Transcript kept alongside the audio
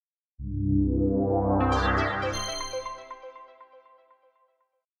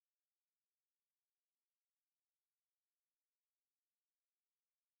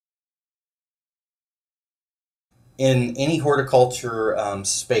In any horticulture grow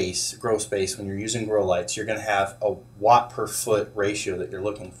space, when you're using grow lights, you're going to have a watt per foot ratio that you're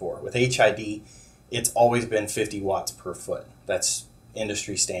looking for. With HID, it's always been 50 watts per foot. That's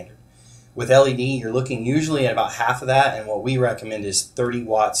industry standard. With LED, you're looking usually at about half of that, and what we recommend is 30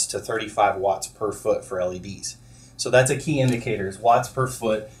 watts to 35 watts per foot for LEDs. So that's a key indicator, is watts per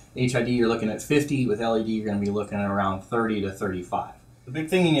foot. HID, you're looking at 50. With LED, you're going to be looking at around 30 to 35. The big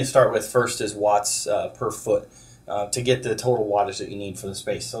thing you need to start with first is watts per foot. To get the total wattage that you need for the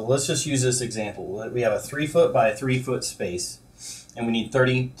space. So let's just use this example. We have a 3 foot by 3 foot space, and we need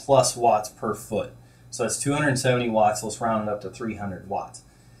 30 plus watts per foot. So that's 270 watts. Let's round it up to 300 watts.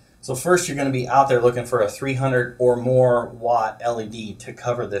 So first you're going to be out there looking for a 300 or more watt LED to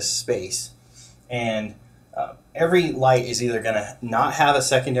cover this space. And every light is either going to not have a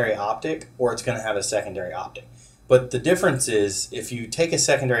secondary optic, or it's going to have a secondary optic. But the difference is, if you take a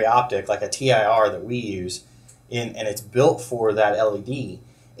secondary optic like a TIR that we use, and it's built for that LED,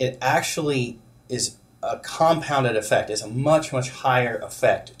 it actually is a compounded effect. It's a much, much higher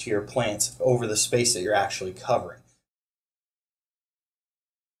effect to your plants over the space that you're actually covering.